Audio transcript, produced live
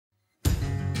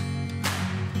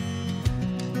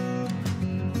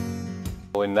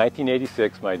In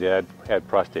 1986, my dad had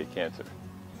prostate cancer,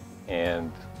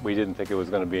 and we didn't think it was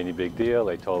going to be any big deal.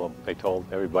 They told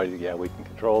everybody, yeah, we can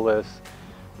control this.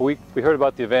 But we heard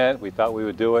about the event. We thought we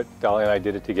would do it. Dolly and I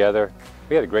did it together.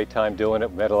 We had a great time doing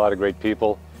it. We met a lot of great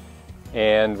people,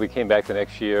 and we came back the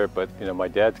next year. But my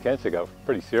dad's cancer got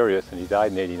pretty serious, and he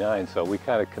died in '89. So we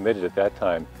kind of committed at that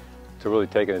time to really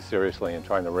taking it seriously and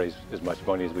trying to raise as much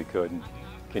money as we could, and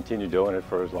continue doing it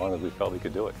for as long as we felt we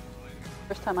could do it.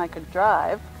 First time I could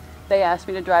drive, they asked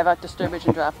me to drive out to Sturbridge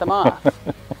and drop them off.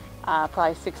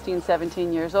 Probably 16,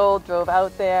 17 years old, drove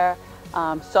out there,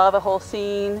 saw the whole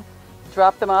scene,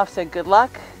 dropped them off, said good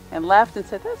luck, and left and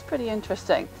said, that's pretty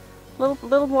interesting.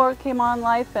 Little more came on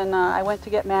life, and I went to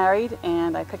get married,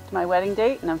 and I picked my wedding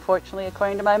date, and unfortunately,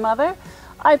 according to my mother,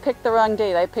 I picked the wrong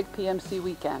date. I picked PMC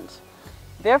weekend.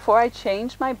 Therefore, I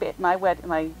changed my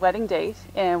wedding date,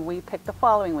 and we picked the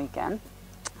following weekend.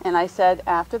 And I said,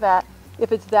 after that,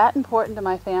 if it's that important to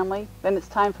my family, then it's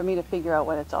time for me to figure out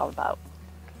what it's all about.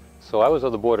 So I was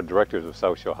on the board of directors of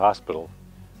South Shore Hospital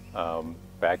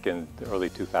back in the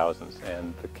early 2000s,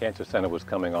 and the Cancer Center was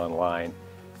coming online,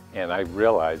 and I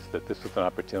realized that this was an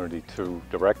opportunity to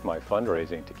direct my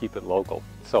fundraising to keep it local.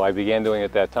 So I began doing it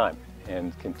at that time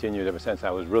and continued ever since. I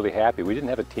was really happy. We didn't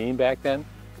have a team back then.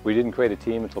 We didn't create a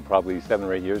team until probably 7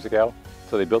 or 8 years ago.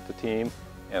 So they built the team,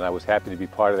 and I was happy to be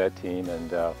part of that team,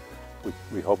 and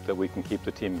we hope that we can keep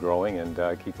the team growing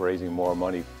and keep raising more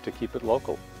money to keep it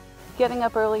local. Getting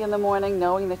up early in the morning,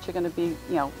 knowing that you're going to be,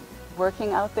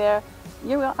 working out there,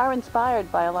 you are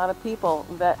inspired by a lot of people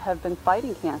that have been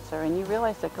fighting cancer, and you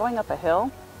realize that going up a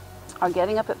hill or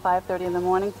getting up at 5:30 in the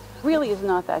morning really is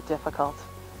not that difficult.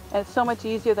 And it's so much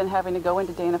easier than having to go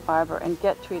into Dana-Farber and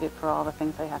get treated for all the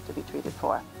things they have to be treated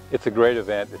for. It's a great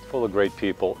event. It's full of great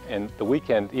people, and the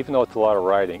weekend, even though it's a lot of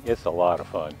riding, it's a lot of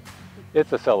fun.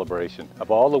 It's a celebration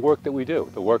of all the work that we do,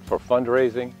 the work for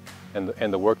fundraising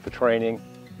and the work for training.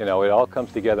 It all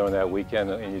comes together on that weekend,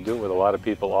 and you do it with a lot of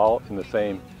people all in the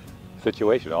same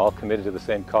situation, all committed to the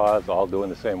same cause, all doing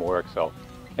the same work.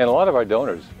 And a lot of our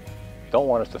donors don't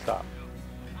want us to stop.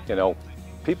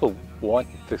 People want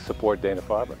to support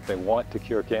Dana-Farber. They want to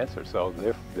cure cancer, so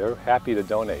they're happy to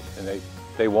donate, and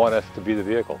they want us to be the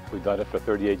vehicle. We've done it for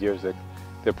 38 years.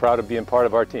 They're proud of being part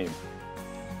of our team.